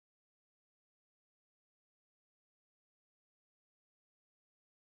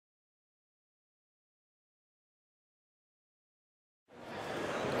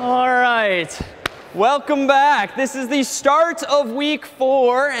All right. Welcome back. This is the start of week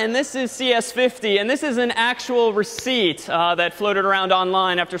 4, and this is CS50. And this is an actual receipt that floated around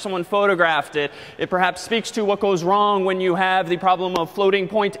online after someone photographed it. It perhaps speaks to what goes wrong when you have the problem of floating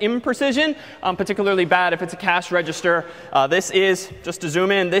point imprecision, particularly bad if it's a cash register. This is, just to zoom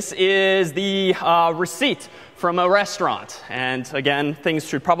in, this is the receipt from a restaurant. And again, things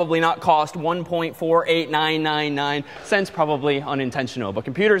should probably not cost 1.48999 cents, probably unintentional. But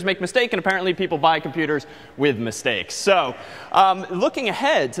computers make mistakes, and apparently people buy computers with mistakes. So looking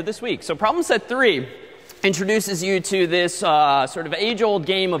ahead to this week, so problem set 3 introduces you to this sort of age-old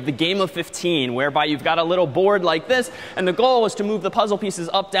game of the game of 15, whereby you've got a little board like this, and the goal is to move the puzzle pieces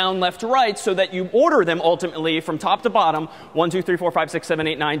up, down, left, right, so that you order them ultimately from top to bottom, 1, 2, 3, 4, 5, 6, 7,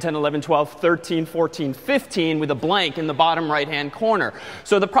 8, 9, 10, 11, 12, 13, 14, 15, with a blank in the bottom right-hand corner.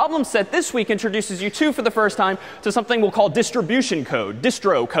 So the problem set this week introduces you to, for the first time, to something we'll call distribution code,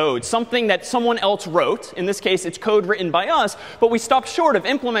 distro code, something that someone else wrote. In this case, it's code written by us, but we stopped short of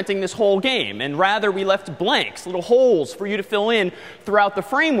implementing this whole game, and rather we left blanks, little holes for you to fill in throughout the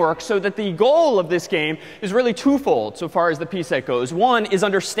framework, so that the goal of this game is really twofold so far as the PSET goes. One is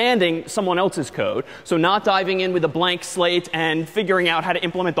understanding someone else's code, so not diving in with a blank slate and figuring out how to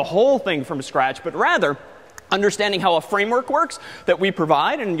implement the whole thing from scratch, but rather understanding how a framework works that we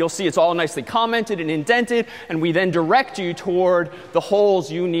provide, and you'll see it's all nicely commented and indented, and we then direct you toward the holes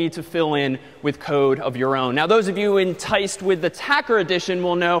you need to fill in with code of your own. Now, those of you enticed with the Hacker Edition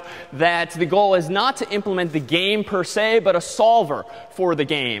will know that the goal is not to implement the game per se, but a solver for the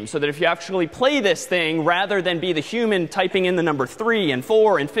game, so that if you actually play this thing, rather than be the human typing in the number 3 and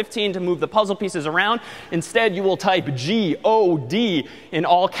 4 and 15 to move the puzzle pieces around, instead you will type G-O-D in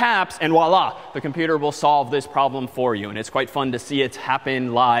all caps, and voila, the computer will solve this problem for you. And it's quite fun to see it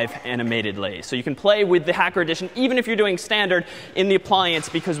happen live animatedly. So you can play with the Hacker Edition even if you're doing standard in the appliance,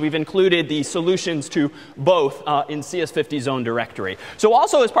 because we've included the solutions to both in CS50's own directory. So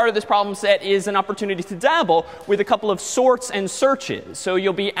also as part of this problem set is an opportunity to dabble with a couple of sorts and searches. So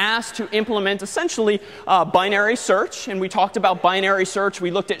you'll be asked to implement essentially binary search. And we talked about binary search. We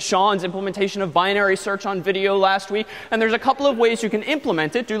looked at Sean's implementation of binary search on video last week. And there's a couple of ways you can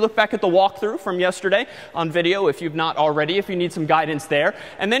implement it. Do look back at the walkthrough from yesterday on video if you've not already, if you need some guidance there.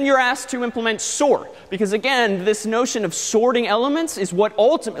 And then you're asked to implement sort, because again, this notion of sorting elements is what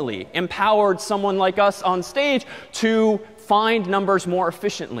ultimately empowered someone like us on stage to find numbers more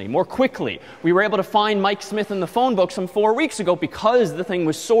efficiently, more quickly. We were able to find Mike Smith in the phone book some 4 weeks ago because the thing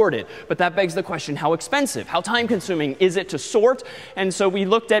was sorted. But that begs the question, how expensive, how time consuming is it to sort? And so we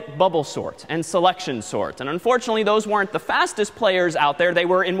looked at bubble sort and selection sort. And unfortunately, those weren't the fastest players out there. They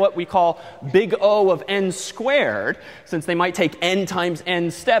were in what we call big O of n squared, since they might take n times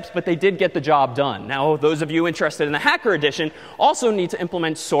n steps, but they did get the job done. Now, those of you interested in the Hacker Edition also need to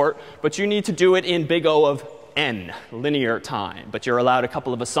implement sort, but you need to do it in big O of n, linear time. But you're allowed a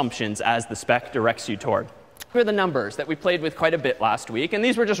couple of assumptions as the spec directs you toward. Here are the numbers that we played with quite a bit last week. And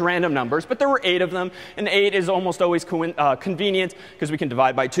these were just random numbers, but there were 8 of them. And 8 is almost always convenient, because we can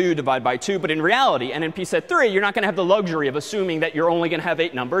divide by 2. But in reality, and in PSET 3, you're not going to have the luxury of assuming that you're only going to have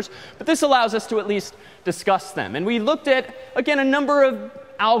 8 numbers. But this allows us to at least discuss them. And we looked at, again, a number of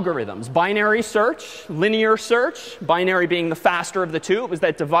algorithms: binary search, linear search, binary being the faster of the two. It was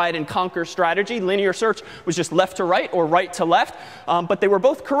that divide and conquer strategy. Linear search was just left to right or right to left. But they were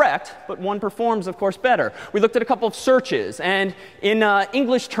both correct, but one performs, of course, better. We looked at a couple of searches. And in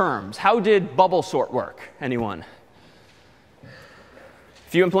English terms, how did bubble sort work? Anyone?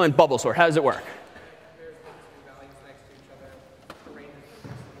 If you implement bubble sort, how does it work?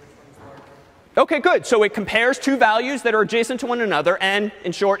 OK, good. So it compares 2 values that are adjacent to one another. And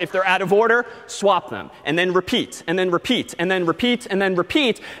in short, if they're out of order, swap them. And then repeat, and then repeat, and then repeat, and then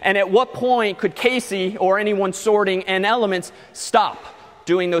repeat. And at what point could Casey or anyone sorting n elements stop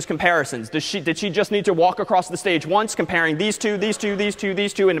doing those comparisons? Did she just need to walk across the stage once, comparing these two, these two, these two,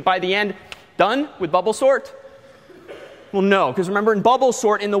 these two, and by the end, done with bubble sort? Well, no, because remember, in bubble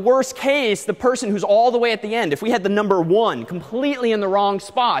sort, in the worst case, the person who's all the way at the end, if we had the number 1 completely in the wrong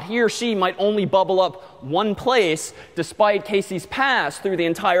spot, he or she might only bubble up 1 place despite Casey's pass through the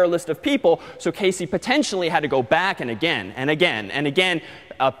entire list of people. So Casey potentially had to go back and again and again and again,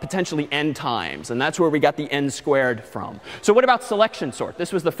 potentially n times. And that's where we got the n squared from. So what about selection sort?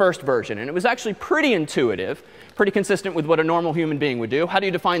 This was the first version. And it was actually pretty intuitive, pretty consistent with what a normal human being would do. How do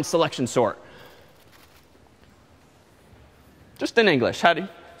you define selection sort? Just in English. How do you?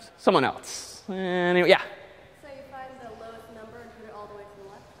 Someone else. Anyway, yeah. So you find the lowest number and put it all the way to the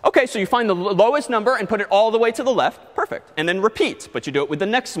left? OK, so you find the lowest number and put it all the way to the left. Perfect. perfect. And then repeat, but you do it with the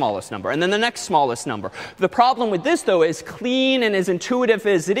next smallest number, and then the next smallest number. The problem with this, though, is clean and as intuitive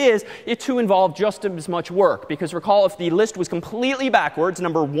as it is, it too involved just as much work. Because recall, if the list was completely backwards,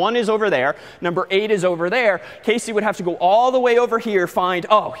 number 1 is over there, number 8 is over there, Casey would have to go all the way over here, find,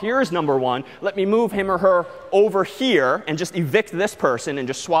 oh, here's number 1. Let me move him or her over here and just evict this person and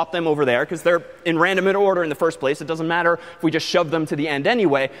just swap them over there, because they're in random order in the first place. It doesn't matter if we just shove them to the end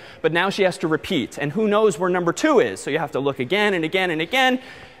anyway. But now she has to repeat. And who knows where number 2 is? So you have to look again and again and again.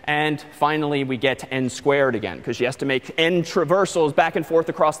 And finally, we get to n squared again, because she has to make n traversals back and forth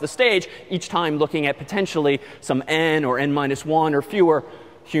across the stage, each time looking at potentially some n or n minus 1 or fewer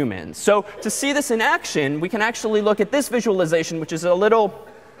humans. So to see this in action, we can actually look at this visualization, which is a little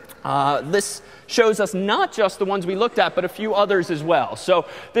this shows us not just the ones we looked at, but a few others as well. So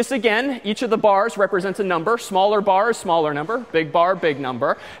this, again, each of the bars represents a number. Smaller bar is smaller number. Big bar, big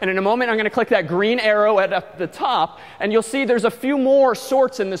number. And in a moment, I'm going to click that green arrow at the top. And you'll see there's a few more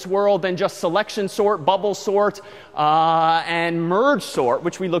sorts in this world than just selection sort, bubble sort, and merge sort,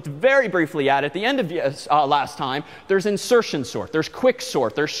 which we looked very briefly at the end of last time. There's insertion sort. There's quick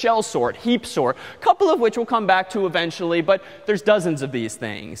sort. There's shell sort, heap sort, a couple of which we'll come back to eventually. But there's dozens of these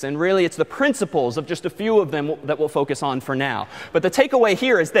things. And really, it's the principles of just a few of them that we'll focus on for now. But the takeaway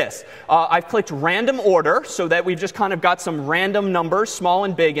here is this. I've clicked random order so that we've just kind of got some random numbers, small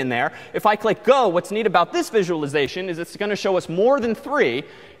and big, in there. If I click go, what's neat about this visualization is it's going to show us more than 3.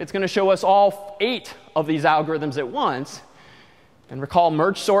 It's going to show us all 8 of these algorithms at once. And recall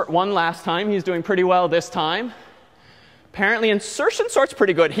merge sort won last time. He's doing pretty well this time. Apparently, insertion sort's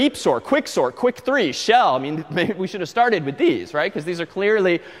pretty good. Heap sort, quick 3, shell. I mean, maybe we should have started with these, right? Because these are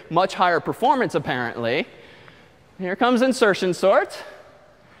clearly much higher performance, apparently. Here comes insertion sort.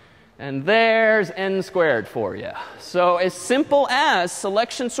 And there's n squared for you. So as simple as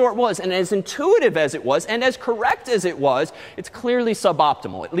selection sort was, and as intuitive as it was, and as correct as it was, it's clearly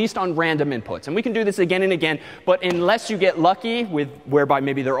suboptimal, at least on random inputs. And we can do this again and again, but unless you get lucky, whereby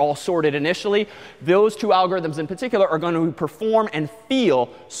maybe they're all sorted initially, those 2 algorithms in particular are going to perform and feel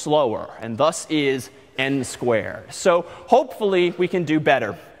slower, and thus is n squared. So hopefully we can do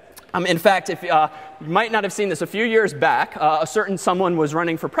better. In fact, if you might not have seen this a few years back, a certain someone was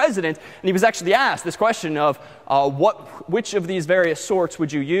running for president, and he was actually asked this question of which of these various sorts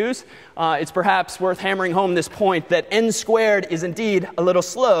would you use? It's perhaps worth hammering home this point that n squared is indeed a little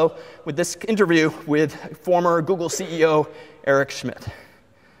slow with this interview with former Google CEO Eric Schmidt.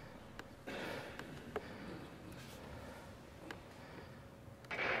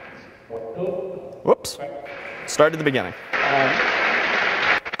 Whoops. Start at the beginning.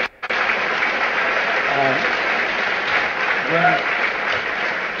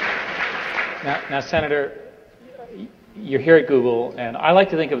 Now, Senator, you're here at Google, and I like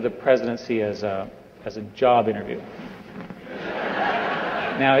to think of the presidency as a job interview.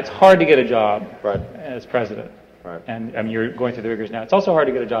 Now, it's hard to get a job as president, and I mean, you're going through the rigors now. It's also hard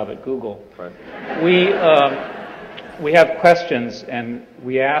to get a job at Google. We have questions, and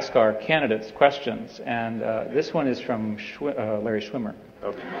we ask our candidates questions, and this one is from Larry Schwimmer.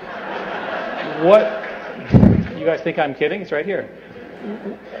 Okay. What? You guys think I'm kidding? It's right here.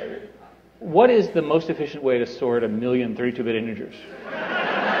 What is the most efficient way to sort 1 million 32-bit integers?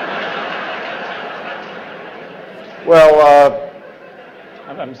 Well,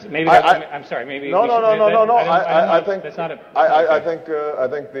 I'm sorry. Maybe no. I think that's not a. I think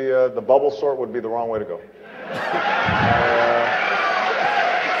the bubble sort would be the wrong way to go.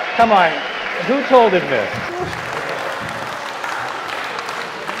 Come on, who told him this?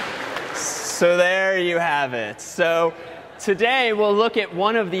 So there you have it. So today we'll look at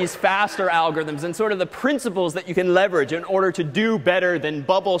one of these faster algorithms and sort of the principles that you can leverage in order to do better than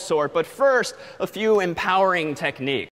bubble sort. But first, a few empowering techniques.